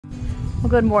Well,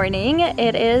 good morning.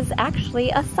 It is actually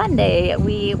a Sunday.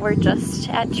 We were just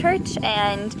at church,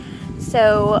 and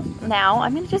so now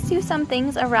I'm gonna just do some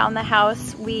things around the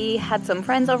house. We had some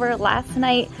friends over last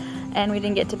night and we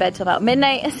didn't get to bed till about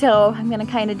midnight, so I'm gonna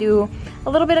kind of do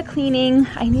a little bit of cleaning.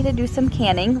 I need to do some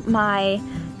canning. My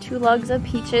 2 lugs of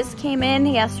peaches came in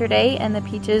yesterday and the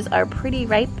peaches are pretty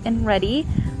ripe and ready.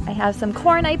 I have some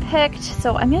corn I picked,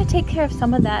 so I'm gonna take care of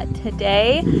some of that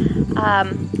today.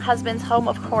 Husband's home,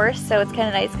 of course, so it's kind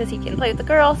of nice because he can play with the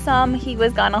girls some. He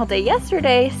was gone all day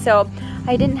yesterday, so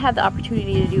I didn't have the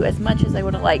opportunity to do as much as I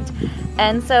would have liked.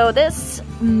 And so this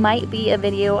might be a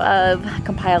video of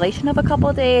compilation of a couple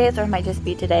of days, or it might just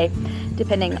be today,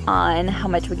 depending on how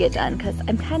much we get done, because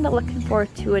I'm kind of looking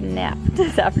forward to a nap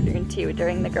this afternoon too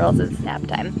during the girls' nap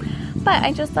time. But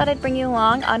I just thought I'd bring you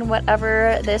along on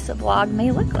whatever this vlog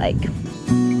may look like.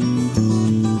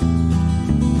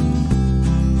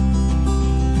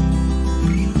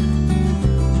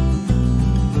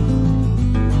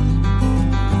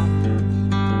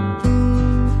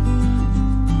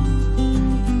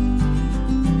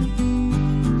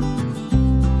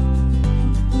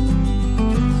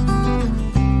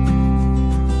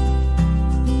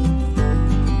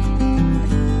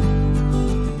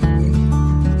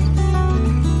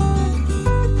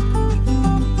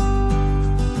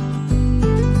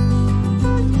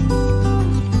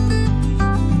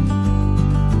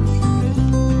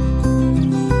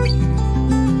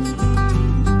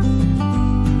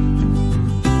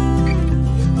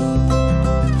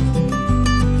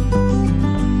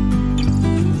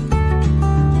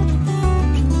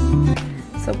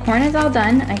 Corn is all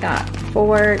done. I got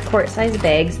 4 quart-sized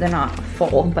bags. They're not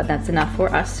full, but that's enough for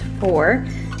us 4.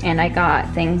 And I got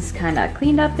things kind of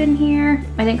cleaned up in here.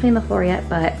 I didn't clean the floor yet,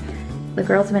 but the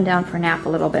girls have been down for a nap a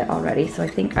little bit already, so I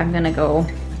think I'm gonna go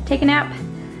take a nap,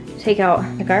 take out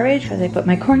the garbage because I put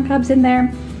my corn cobs in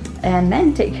there, and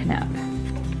then take a nap.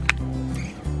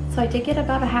 So I did get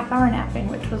about a half-hour napping,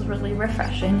 which was really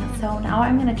refreshing. So now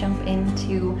I'm gonna jump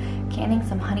into canning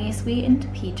some honey sweetened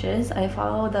peaches. I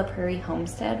follow the Prairie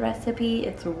Homestead recipe.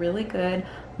 It's really good.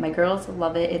 My girls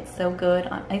love it. It's so good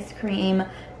on ice cream,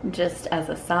 just as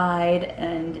a side,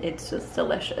 and it's just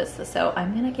delicious. So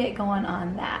I'm gonna get going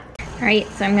on that. All right,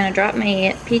 so I'm gonna drop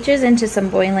my peaches into some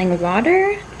boiling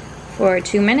water for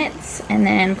 2 minutes and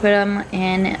then put them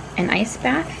in an ice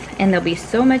bath, and they'll be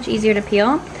so much easier to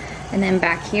peel. And then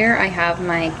back here I have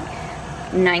my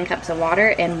 9 cups of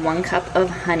water and 1 cup of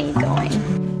honey going.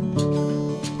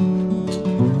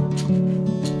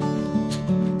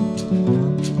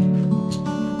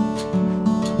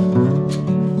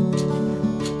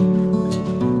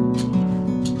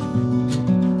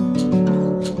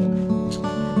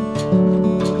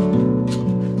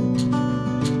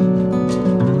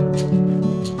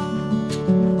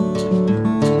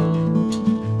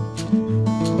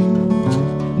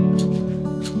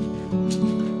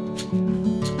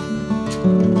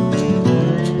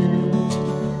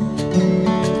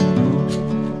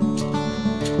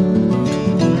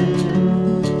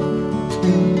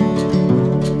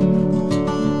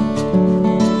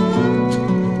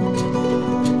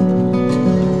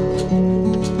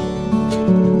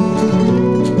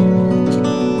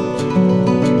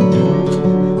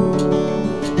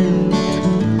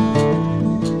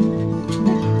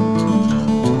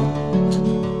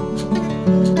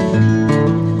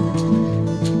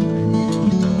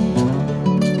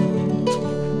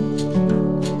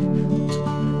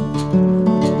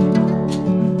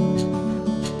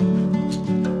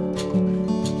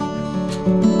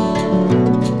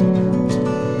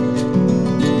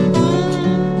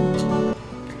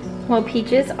 Well,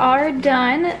 peaches are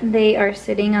done. They are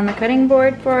sitting on the cutting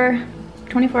board for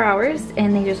 24 hours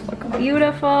and they just look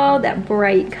beautiful. That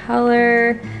bright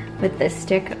color with this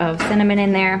stick of cinnamon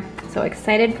in there. So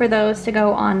excited for those to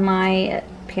go on my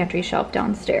pantry shelf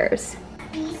downstairs.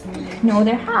 No,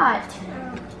 they're hot.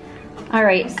 All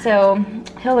right, so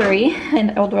Hillary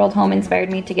and Old World Home inspired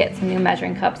me to get some new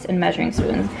measuring cups and measuring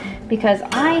spoons because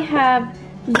I have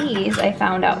these I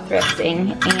found out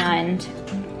thrifting and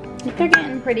they're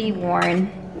getting pretty worn.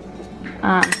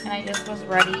 And I just was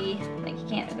ready, like you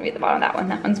can't read the bottom of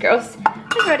that one's gross. I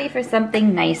was ready for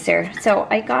something nicer. So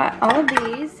I got all of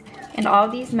these and all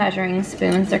of these measuring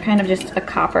spoons. They're kind of just a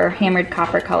copper, hammered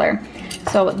copper color.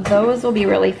 So those will be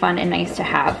really fun and nice to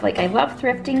have. Like I love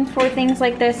thrifting for things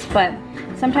like this, but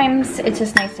sometimes it's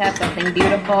just nice to have something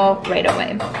beautiful right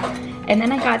away. And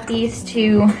then I got these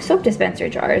 2 soap dispenser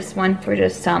jars. One for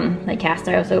just some like cast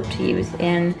iron soap to use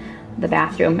in the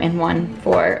bathroom and one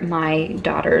for my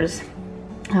daughter's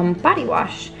body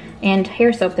wash. and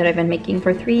hair soap that I've been making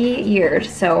for 3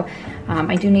 years. So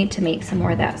I do need to make some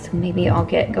more of that. So maybe I'll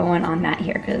get going on that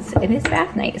here because it is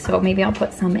bath night. So maybe I'll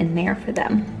put some in there for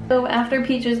them. So after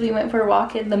Peaches, we went for a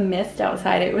walk in the mist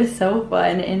outside. It was so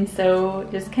fun and so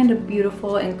just kind of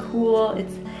beautiful and cool.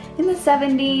 It's in the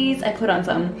 70s. I put on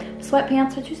some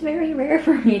sweatpants, which is very rare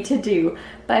for me to do.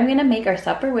 But I'm gonna make our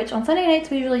supper, which on Sunday nights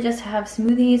we usually just have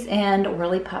smoothies and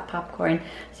whirly pop popcorn.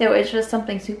 So it's just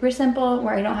something super simple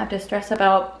where I don't have to stress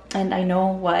about, and I know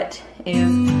what is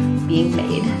being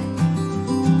made.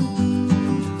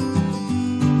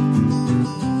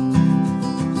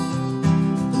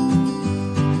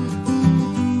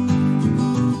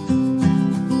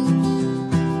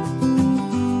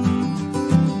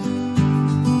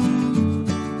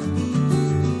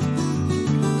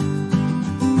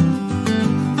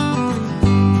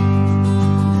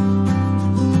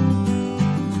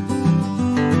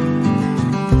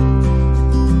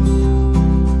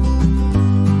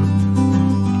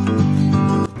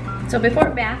 So before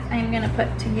bath, I'm gonna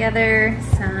put together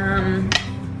some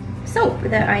soap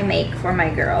that I make for my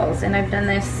girls. And I've done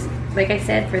this, like I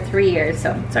said, for 3 years.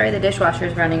 So sorry the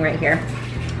dishwasher's running right here.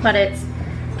 But it's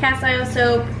cast iron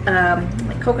soap,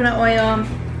 like coconut oil,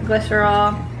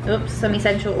 glycerol, some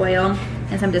essential oil,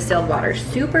 and some distilled water.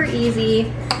 Super easy.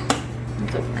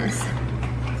 Let's open this.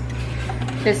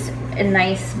 Just a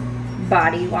nice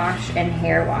body wash and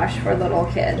hair wash for little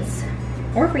kids.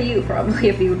 Or for you probably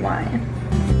if you would want it.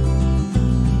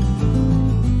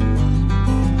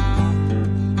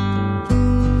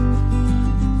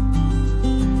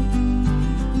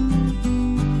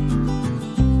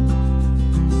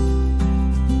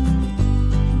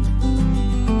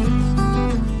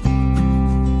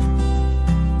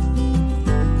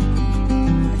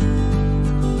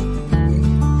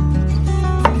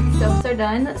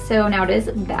 Done. So now it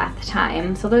is bath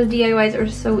time. So those DIYs are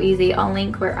so easy. I'll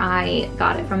link where I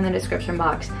got it from the description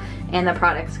box and the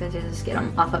products because you just get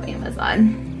them off of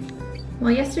Amazon.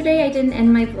 Well, yesterday I didn't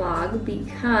end my vlog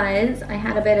because I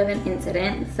had a bit of an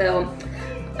incident. So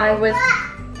I was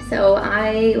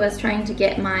trying to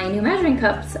get my new measuring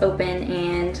cups open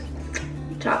and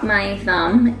chopped my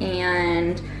thumb,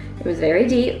 and it was very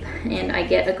deep, and I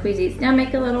get a queasy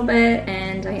stomach a little bit,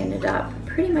 and I ended up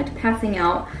pretty much passing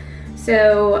out.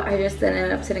 So I just then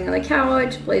ended up sitting on the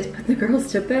couch, Blaze put the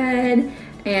girls to bed,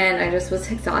 and I just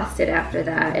was exhausted after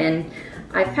that. And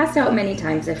I've passed out many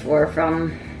times before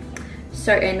from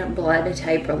certain blood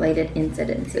type related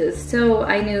incidences. So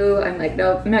I knew, I'm like,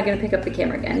 nope, I'm not gonna pick up the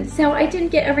camera again. So I didn't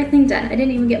get everything done. I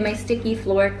didn't even get my sticky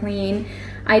floor clean.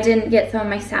 I didn't get some of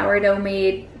my sourdough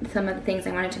made, some of the things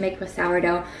I wanted to make with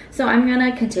sourdough. So I'm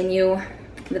gonna continue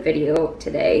the video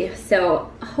today. So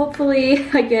hopefully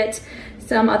I get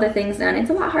some other things done. It's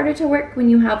a lot harder to work when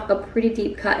you have a pretty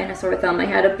deep cut and a sore thumb. I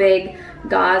had a big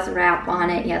gauze wrap on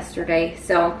it yesterday,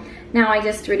 so now I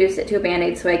just reduced it to a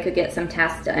band-aid so I could get some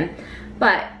tasks done.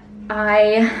 But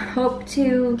I hope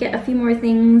to get a few more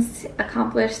things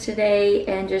accomplished today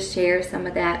and just share some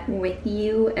of that with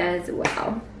you as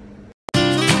well.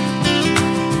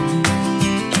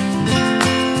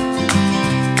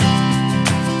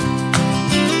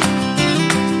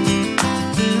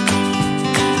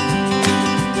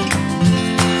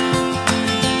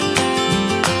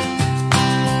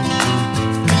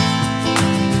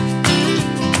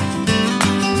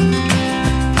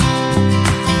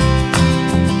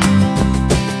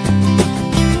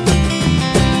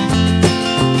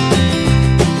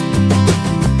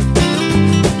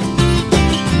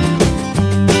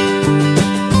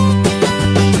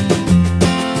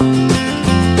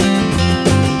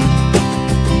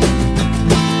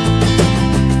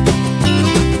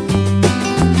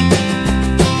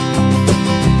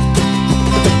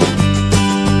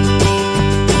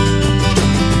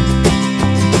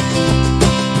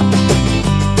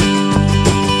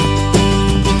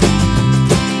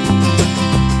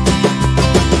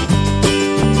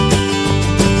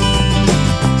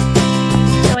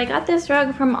 This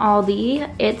rug from Aldi.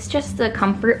 It's just the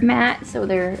comfort mat, so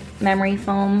they're memory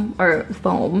foam or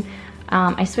foam.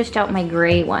 I switched out my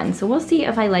gray one, so we'll see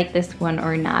if I like this one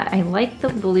or not. I like the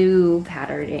blue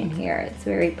pattern in here. It's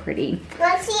very pretty.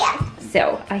 Let's see it.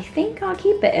 So I think I'll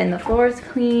keep it, and the floor is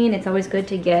clean. It's always good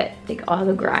to get like all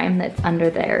the grime that's under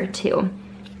there too.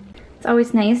 It's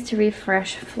always nice to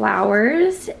refresh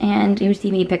flowers, and you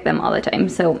see me pick them all the time,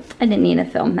 so I didn't need to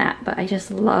film that, but I just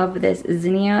love this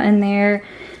zinnia in there,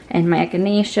 and my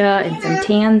echinacea, and some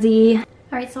tansy. All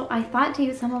right, so I thought to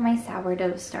use some of my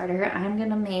sourdough starter. I'm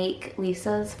gonna make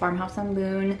Lisa's Farmhouse on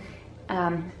Boone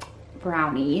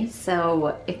brownie.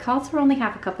 So it calls for only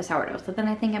half a cup of sourdough. So then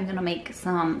I think I'm gonna make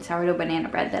some sourdough banana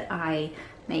bread that I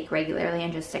make regularly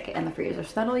and just stick it in the freezer.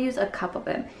 So that'll use a cup of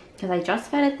it because I just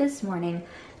fed it this morning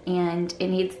and it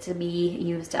needs to be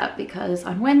used up because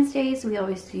on Wednesdays we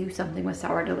always do something with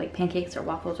sourdough, like pancakes or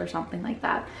waffles or something like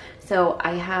that. So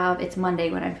it's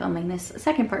Monday when I'm filming this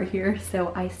second part here,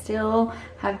 so I still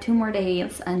have 2 more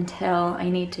days until I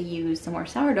need to use some more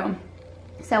sourdough.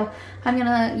 So I'm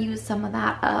gonna use some of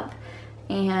that up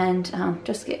and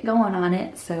just get going on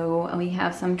it. So we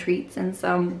have some treats and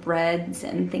some breads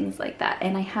and things like that.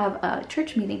 And I have a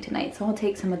church meeting tonight, so I'll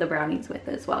take some of the brownies with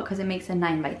as well because it makes a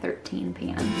 9 by 13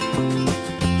 pan.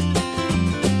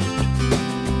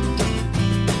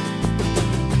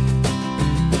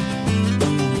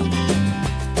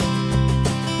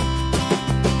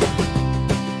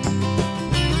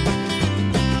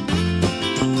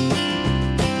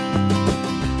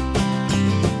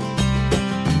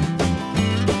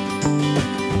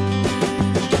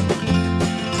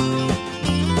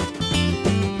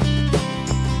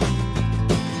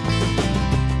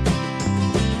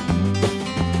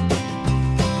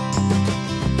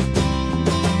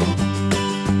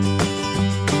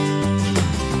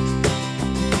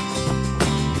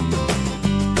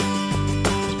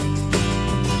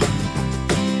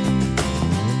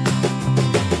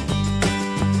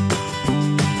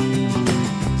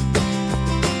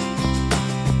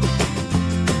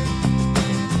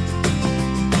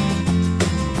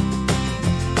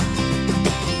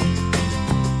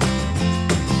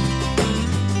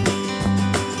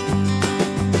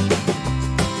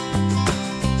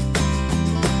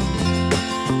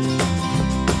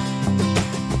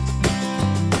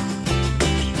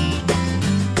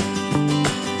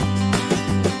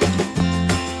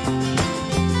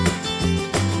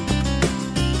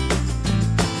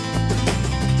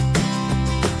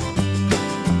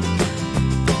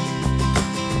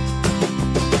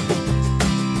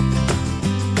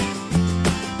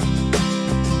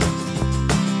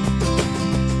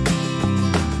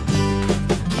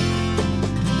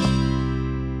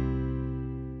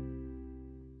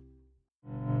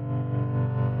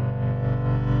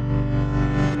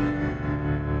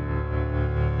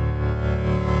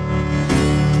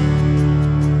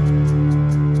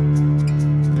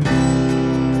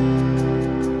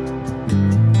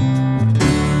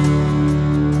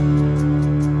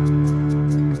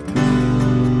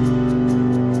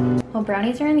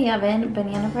 Brownies are in the oven,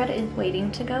 banana bread is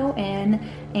waiting to go in,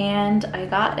 and I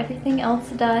got everything else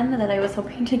done that I was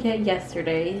hoping to get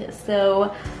yesterday.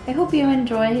 So I hope you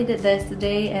enjoyed this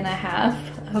day and a half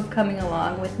of coming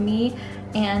along with me.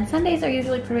 And Sundays are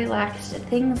usually pretty relaxed.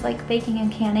 Things like baking and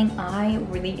canning, I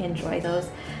really enjoy those.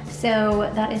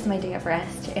 So that is my day of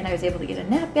rest, and I was able to get a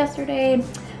nap yesterday.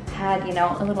 Had, you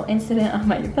know, a little incident on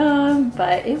my thumb,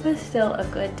 but it was still a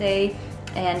good day.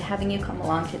 And having you come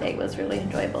along today was really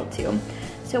enjoyable too.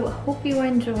 So hope you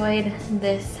enjoyed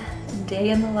this day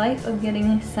in the life of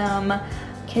getting some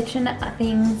kitchen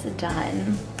things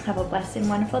done. Have a blessed and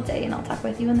wonderful day, and I'll talk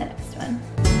with you in the next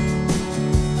one.